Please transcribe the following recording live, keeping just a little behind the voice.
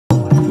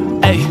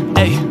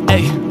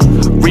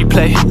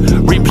replay,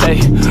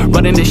 replay,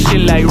 running this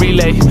shit like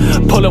relay.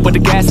 Pull up with the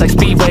gas like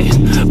Speedway,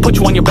 put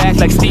you on your back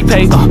like Steve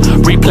Pay.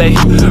 Replay,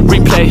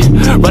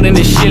 replay, running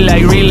this shit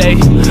like relay.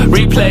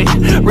 Replay,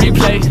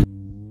 replay.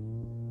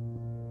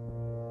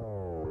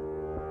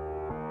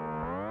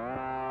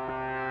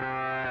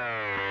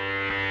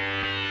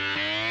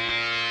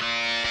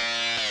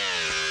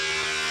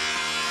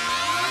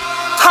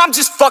 I'm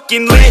just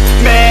fucking lit,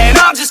 man,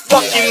 I'm just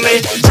fucking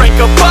lit. Drink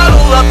a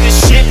bottle of this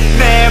shit,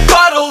 man,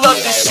 bottle of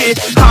this shit.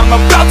 I'm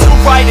about to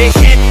write a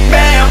hit,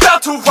 man,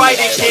 about to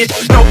write a hit.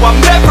 No, I'm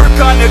never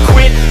gonna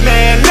quit,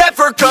 man,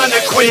 never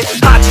gonna quit.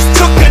 I just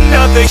took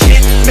another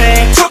hit,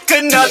 man, took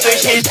another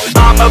hit.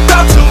 I'm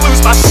about to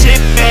lose my shit,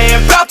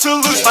 man, about to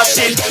lose my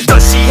shit.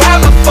 Does she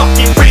have a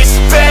fucking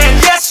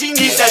wristband? Yeah, she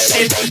needs that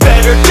shit.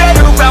 Better get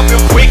her out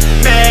real quick,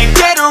 man,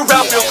 get her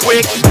out real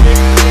quick.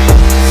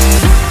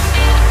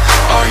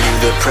 Are you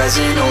the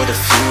present or the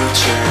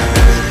future?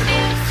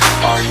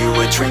 Are you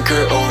a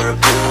drinker or a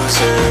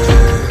boozer?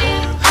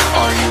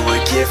 Are you a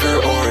giver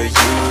or a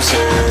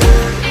user?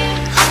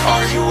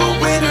 Are you a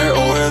winner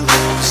or a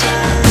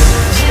loser?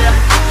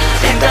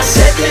 Yeah. And I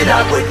said that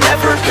I would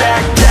never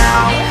back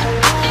down.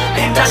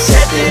 And I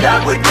said that I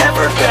would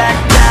never back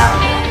down.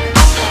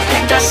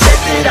 And I said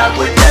that I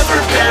would never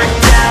back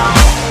down.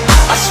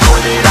 I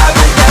swore that I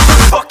would never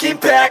fucking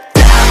back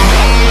down.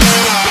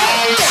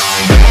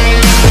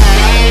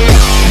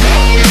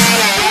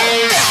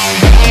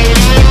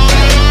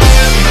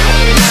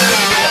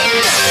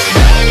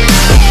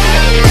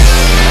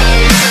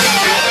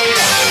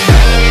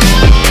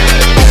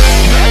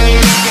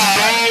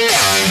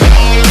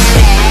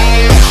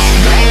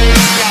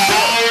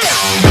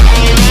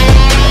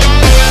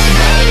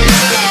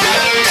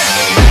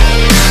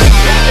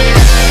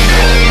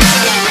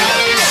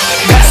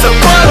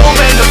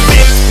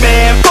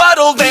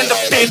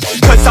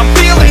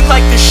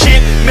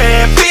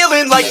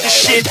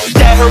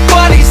 Yeah, her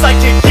body's like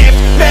a gift,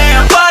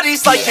 man,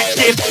 body's like a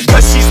gift.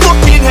 Cause she's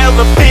looking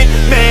hella fit,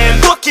 man,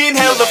 looking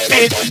hella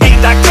fit.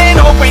 And I can't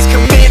always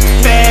commit,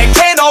 man,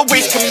 can't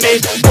always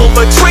commit. Pull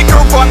the trigger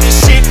on this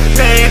shit,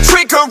 man,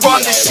 trigger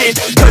on this shit.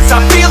 Cause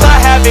I feel I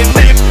haven't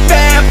lived,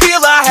 man,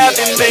 feel I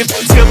haven't lived.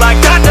 Till I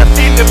got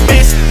nothing to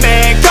miss,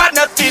 man, got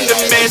nothing to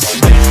miss.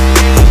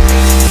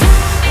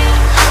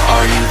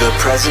 Are you the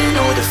present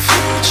or the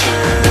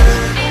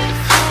future?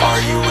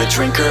 Are you a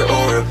drinker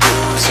or a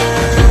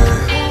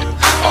boozer?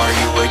 Are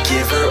you a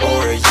giver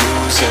or a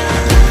user?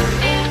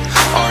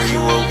 Are you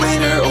a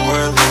winner or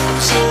a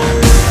loser?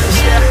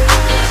 Yeah.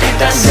 And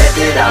I said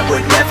that I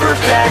would never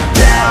back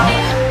down.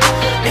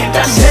 And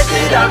I said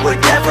that I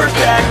would never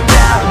back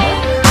down.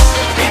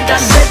 And I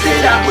said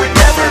that I would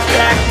never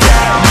back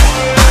down.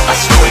 I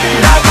swore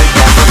that I would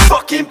never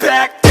fucking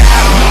back down.